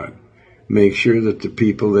of God. Make sure that the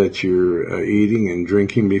people that you're eating and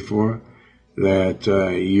drinking before, that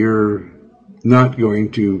you're not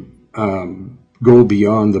going to go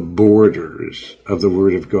beyond the borders of the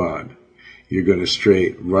Word of God. You're going to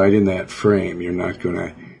stay right in that frame. You're not going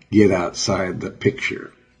to get outside the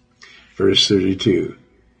picture. Verse 32.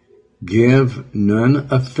 Give none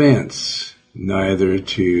offense, neither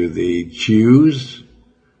to the Jews,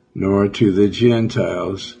 nor to the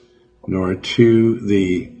Gentiles, nor to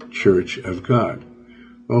the church of God.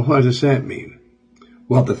 Well, what does that mean?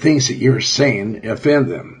 Well, the things that you're saying offend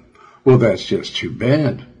them. Well, that's just too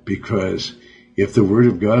bad, because if the Word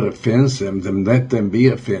of God offends them, then let them be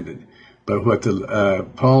offended. But what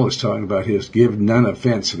Paul is talking about is give none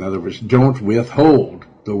offense. In other words, don't withhold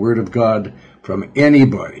the Word of God from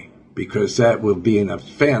anybody, because that will be an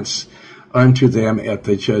offense unto them at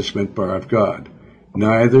the judgment bar of God.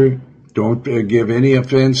 Neither don't give any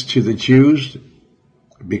offense to the Jews,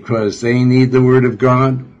 because they need the Word of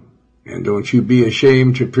God. And don't you be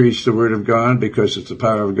ashamed to preach the Word of God, because it's the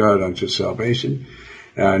power of God unto salvation.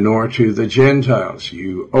 Nor to the Gentiles.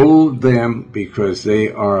 You owe them because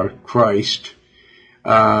they are Christ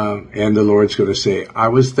And the Lord's going to say, I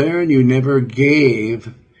was there and you never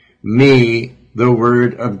gave me the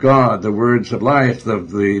word of God, the words of life,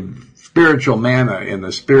 the spiritual manna and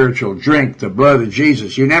the spiritual drink, the blood of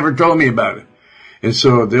Jesus. You never told me about it. And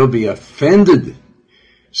so they'll be offended.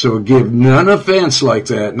 So give none offense like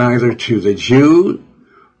that, neither to the Jew,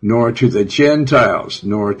 nor to the Gentiles,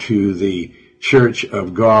 nor to the Church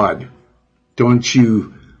of God. Don't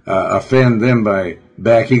you offend them by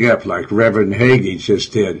backing up like Reverend Hagee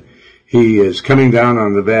just did. He is coming down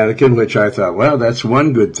on the Vatican, which I thought, well, that's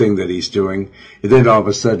one good thing that he's doing. And then all of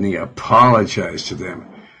a sudden he apologized to them.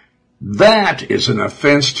 That is an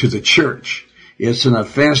offense to the church. It's an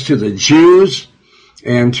offense to the Jews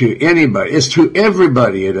and to anybody. It's to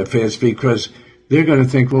everybody an offense, because they're going to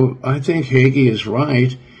think, well, I think Hagee is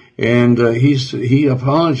right, and he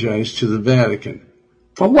apologized to the Vatican.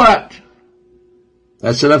 For what?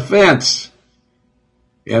 That's an offense.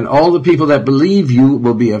 And all the people that believe you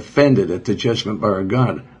will be offended at the judgment bar of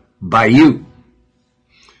God by you.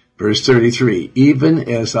 Verse 33, even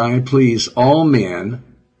as I please all men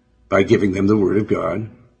by giving them the word of God,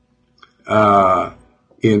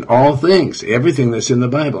 in all things, everything that's in the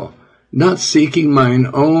Bible, not seeking mine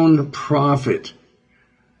own profit.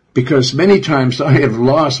 Because many times I have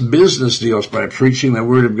lost business deals by preaching the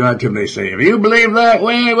word of God to them. They say, if you believe that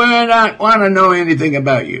way, we don't want to know anything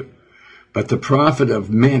about you. But the profit of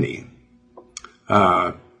many,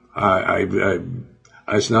 I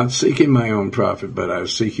was not seeking my own profit, but I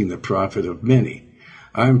was seeking the profit of many.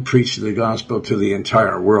 I'm preaching the gospel to the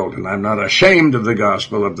entire world, and I'm not ashamed of the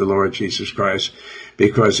gospel of the Lord Jesus Christ,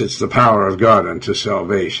 because it's the power of God unto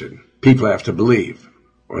salvation. People have to believe,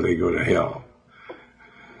 or they go to hell.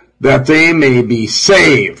 That they may be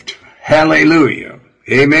saved. Hallelujah.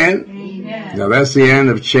 Amen? Amen. Now that's the end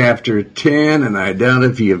of chapter 10, and I doubt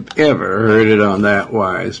if you've ever heard it on that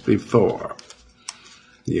wise before.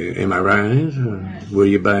 Am I right? Will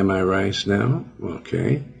you buy my rice now?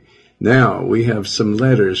 Okay. Now, we have some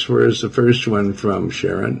letters. Where is the first one from,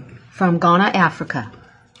 Sharon? From Ghana, Africa.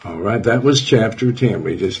 All right, that was chapter 10.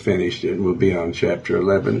 We just finished it. We'll be on chapter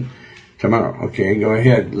 11 tomorrow. Okay, go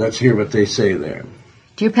ahead. Let's hear what they say there.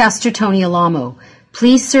 Dear Pastor Tony Alamo,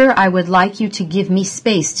 please, sir, I would like you to give me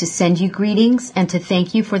space to send you greetings and to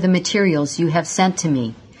thank you for the materials you have sent to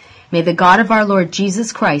me. May the God of our Lord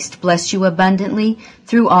Jesus Christ bless you abundantly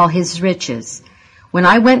through all his riches. When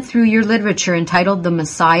I went through your literature entitled The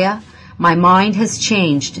Messiah, my mind has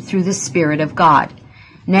changed through the Spirit of God.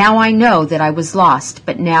 Now I know that I was lost,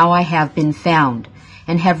 but now I have been found,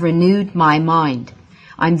 and have renewed my mind.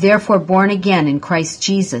 I'm therefore born again in Christ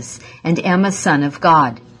Jesus, and am a son of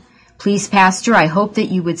God. Please, Pastor, I hope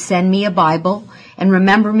that you would send me a Bible, and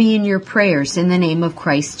remember me in your prayers in the name of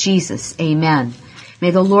Christ Jesus. Amen.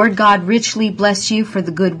 May the Lord God richly bless you for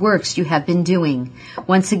the good works you have been doing.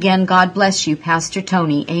 Once again, God bless you, Pastor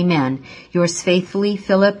Tony. Amen. Yours faithfully,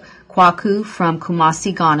 Philip Kwaku from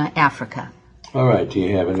Kumasi, Ghana, Africa. All right. Do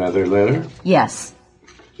you have another letter? Yes.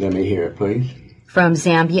 Let me hear it, please. From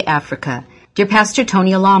Zambia, Africa. Dear Pastor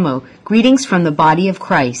Tony Alamo, greetings from the body of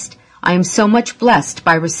Christ. I am so much blessed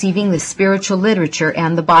by receiving the spiritual literature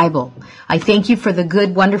and the Bible. I thank you for the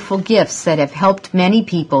good, wonderful gifts that have helped many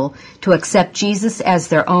people to accept Jesus as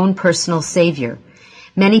their own personal Savior.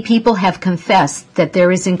 Many people have confessed that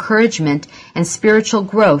there is encouragement and spiritual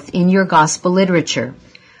growth in your gospel literature.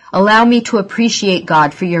 Allow me to appreciate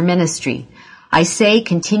God for your ministry. I say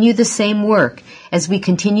continue the same work as we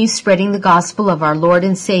continue spreading the gospel of our Lord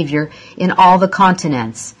and Savior in all the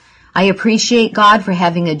continents. I appreciate God for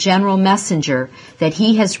having a general messenger that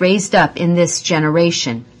he has raised up in this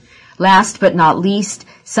generation. Last but not least,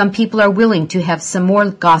 some people are willing to have some more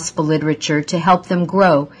gospel literature to help them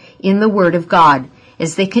grow in the Word of God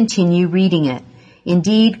as they continue reading it.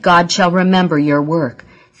 Indeed, God shall remember your work.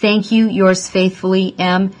 Thank you, yours faithfully,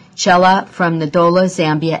 M. Chela from Ndola,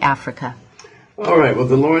 Zambia, Africa. All right, well,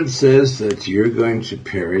 the Lord says that you're going to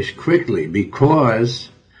perish quickly because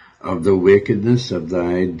of the wickedness of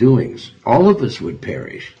thy doings. All of us would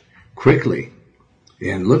perish quickly.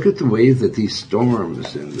 And look at the way that these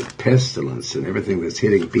storms and the pestilence and everything that's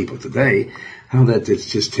hitting people today, how that it's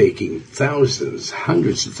just taking thousands,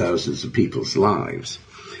 hundreds of thousands of people's lives.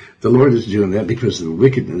 The Lord is doing that because of the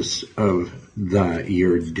wickedness of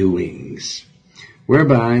your doings,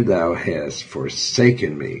 whereby thou hast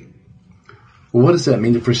forsaken me. Well, what does that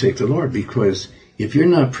mean to forsake the Lord? Because if you're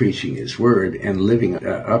not preaching his word and living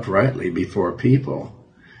uprightly before people,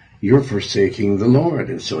 you're forsaking the Lord,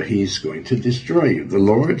 and so he's going to destroy you. The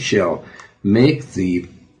Lord shall make the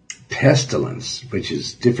pestilence, which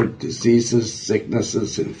is different diseases,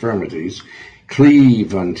 sicknesses, infirmities,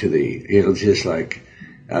 cleave unto thee. It'll just like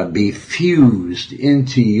be fused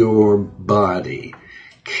into your body.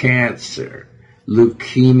 Cancer,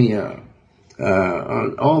 leukemia,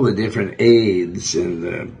 all the different AIDS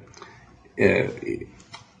and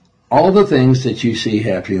all the things that you see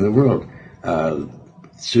happening in the world.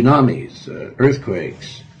 Tsunamis,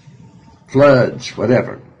 earthquakes, floods,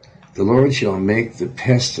 whatever. The Lord shall make the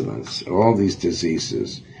pestilence, all these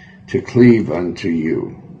diseases, to cleave unto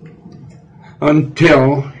you,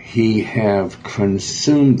 until he have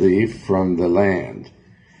consumed thee from the land,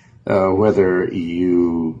 whether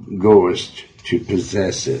you goest to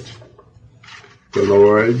possess it. The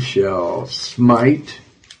Lord shall smite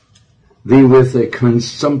thee with a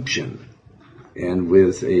consumption, and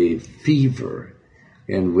with a fever,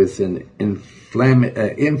 and with an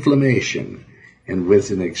inflammation, and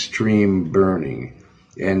with an extreme burning,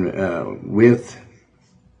 and with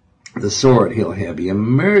the sword he'll have you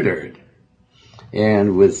murdered,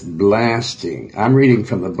 and with blasting. I'm reading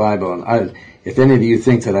from the Bible, and if any of you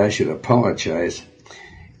think that I should apologize,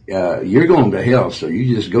 you're going to hell, so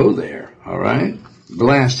you just go there, all right?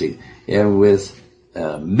 Blasting, and with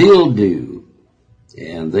mildew,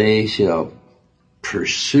 and they shall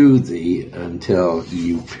pursue thee until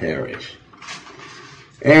you perish.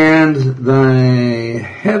 And thy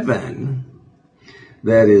heaven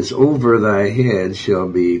that is over thy head shall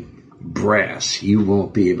be brass. You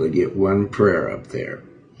won't be able to get one prayer up there.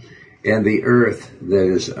 And the earth that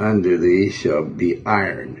is under thee shall be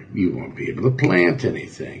iron. You won't be able to plant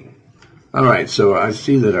anything. All right, so I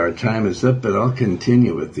see that our time is up, but I'll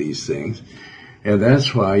continue with these things. And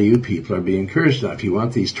that's why you people are being cursed. Now, if you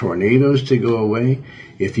want these tornadoes to go away,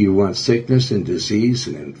 if you want sickness and disease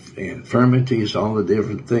and infirmities, all the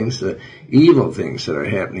different things, the evil things that are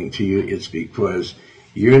happening to you, it's because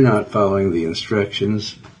you're not following the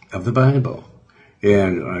instructions of the Bible.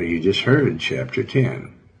 And you just heard chapter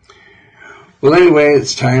 10. Well, anyway,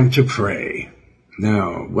 it's time to pray.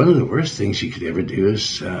 Now, one of the worst things you could ever do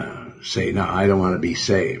is say, no, I don't want to be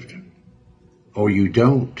saved. Or you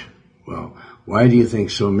don't. Well, why do you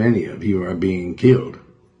think so many of you are being killed?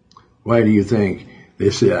 Why do you think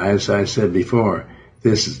this, as I said before,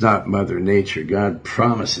 this is not Mother Nature. God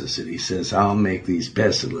promises it. He says, I'll make these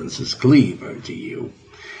pestilences cleave unto you.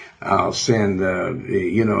 I'll send,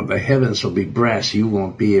 the heavens will be brass. You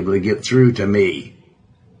won't be able to get through to me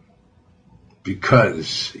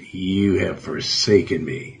because you have forsaken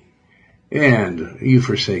me. And you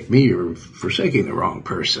forsake me, you're forsaking the wrong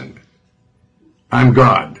person. I'm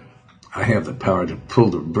God. I have the power to pull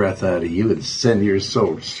the breath out of you and send your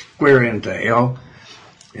soul square into hell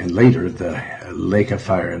and later the lake of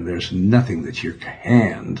fire. And there's nothing that your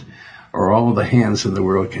hand or all the hands in the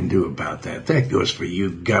world can do about that. That goes for you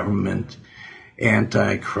government,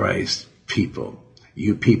 Antichrist people.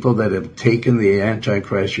 You people that have taken the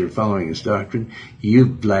Antichrist, you're following his doctrine, you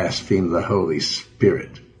blaspheme the Holy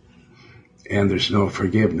Spirit. And there's no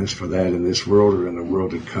forgiveness for that in this world or in the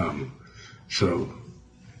world to come. So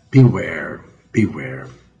beware, beware.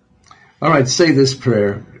 All right, say this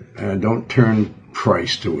prayer. Don't turn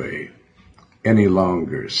Christ away any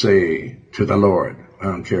longer. Say to the Lord, I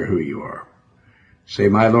don't care who you are. Say,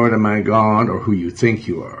 my Lord and my God, or who you think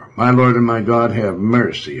you are. My Lord and my God, have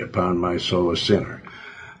mercy upon my soul, a sinner.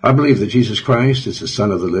 I believe that Jesus Christ is the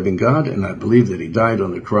Son of the living God, and I believe that he died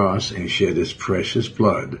on the cross and shed his precious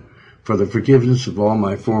blood for the forgiveness of all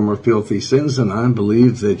my former filthy sins, and I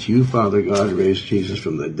believe that you, Father God, raised Jesus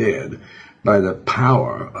from the dead by the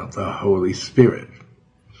power of the Holy Spirit.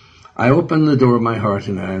 I open the door of my heart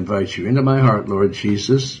and I invite you into my heart, Lord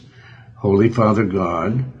Jesus, Holy Father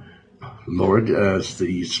God, Lord,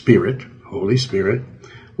 the Spirit, Holy Spirit,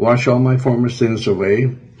 wash all my former sins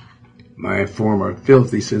away, my former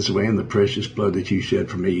filthy sins away in the precious blood that you shed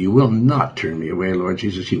for me. You will not turn me away, Lord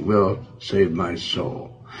Jesus. You will save my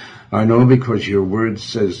soul. I know because your word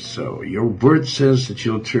says so. Your word says that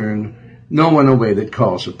you'll turn no one away that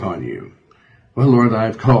calls upon you. Well, Lord, I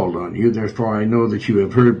have called on you. Therefore, I know that you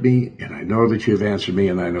have heard me, and I know that you have answered me,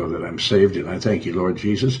 and I know that I'm saved. And I thank you, Lord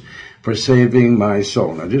Jesus, for saving my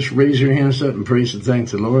soul. Now, just raise your hands up and praise and thank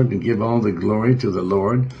the Lord and give all the glory to the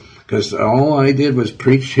Lord, because all I did was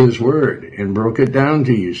preach his word and broke it down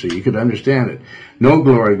to you so you could understand it. No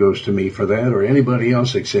glory goes to me for that or anybody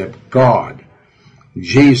else except God,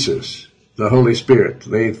 Jesus, the Holy Spirit.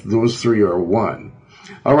 Those three are one.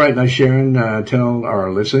 All right, now Sharon, tell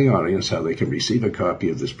our listening audience how they can receive a copy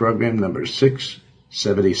of this program, number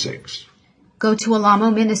 676. Go to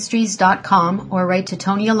alamoministries.com or write to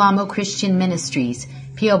Tony Alamo Christian Ministries,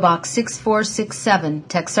 P.O. Box 6467,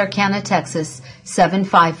 Texarkana, Texas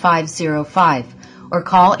 75505, or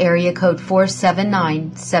call area code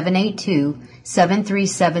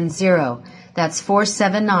 479-782-7370. That's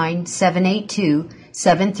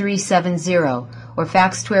 479-782-7370, or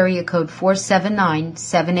fax to area code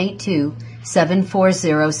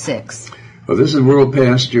 479-782-7406. Well, this is World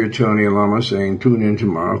Pastor Tony Alamo saying tune in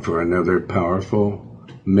tomorrow for another powerful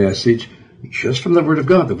message just from the Word of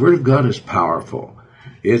God. The Word of God is powerful.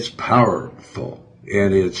 It's powerful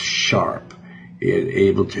and it's sharp. It's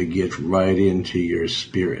able to get right into your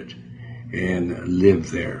spirit and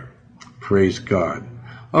live there. Praise God.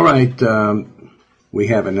 All right, we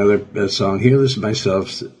have another song here. This is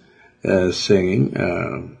myself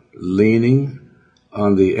singing, Leaning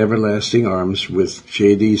on the Everlasting Arms with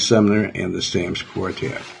J.D. Sumner and the Stamps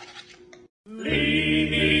Quartet.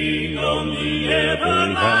 Leaning on the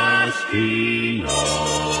everlasting arms.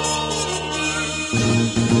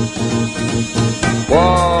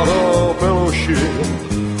 What a fellowship,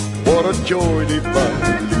 what a joy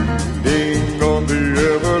divine, leaning on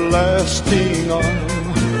the everlasting arm.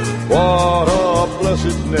 What a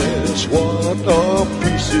blessedness, what a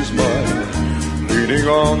peace is mine, leaning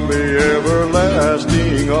on the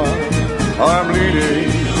everlasting arm. I'm leaning,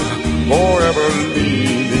 forever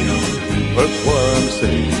leaning, that's why I'm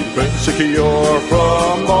safe and secure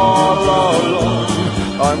from all alarm.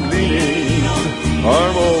 I'm leaning,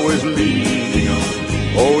 I'm always leaning,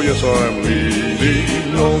 oh yes I'm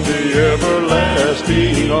leaning on the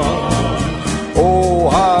everlasting arm. Oh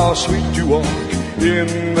how sweet to walk in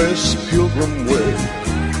this pilgrim way,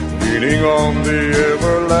 leaning on the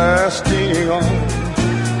everlasting arm.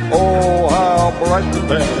 Oh, how bright the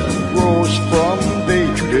path grows from day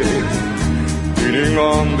to day, leaning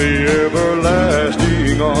on the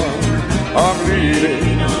everlasting arm. I'm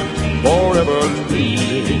leaning, forever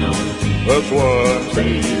leaning, that's why I'm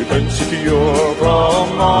safe and secure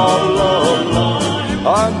from all alarm.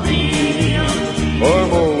 I'm leaning,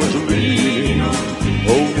 I'm always leaning,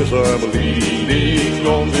 oh yes I'm leaning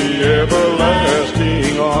on the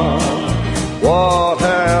everlasting arm. What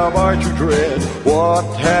have I to dread? What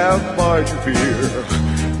have I to fear?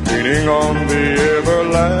 Leaning on the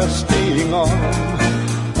everlasting arm.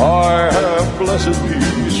 I have blessed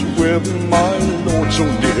peace with my Lord so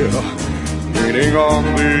dear, leaning on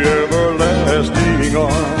the everlasting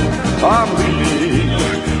arm. I'm leaning,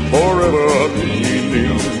 forever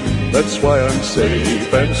leaning, that's why I'm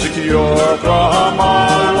safe and secure from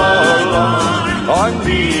all alarm. I'm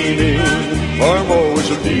leaning, I'm always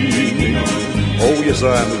leaning, oh yes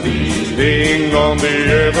I'm leaning on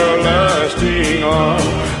the everlasting arm.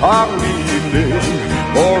 I'm leaning,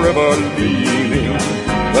 forever leaning,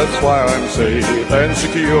 that's why I'm safe and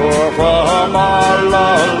secure from all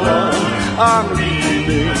alarm. I'm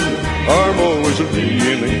leaning, I'm always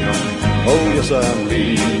leaning, oh yes I'm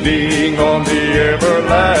leaning on the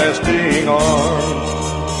everlasting arm.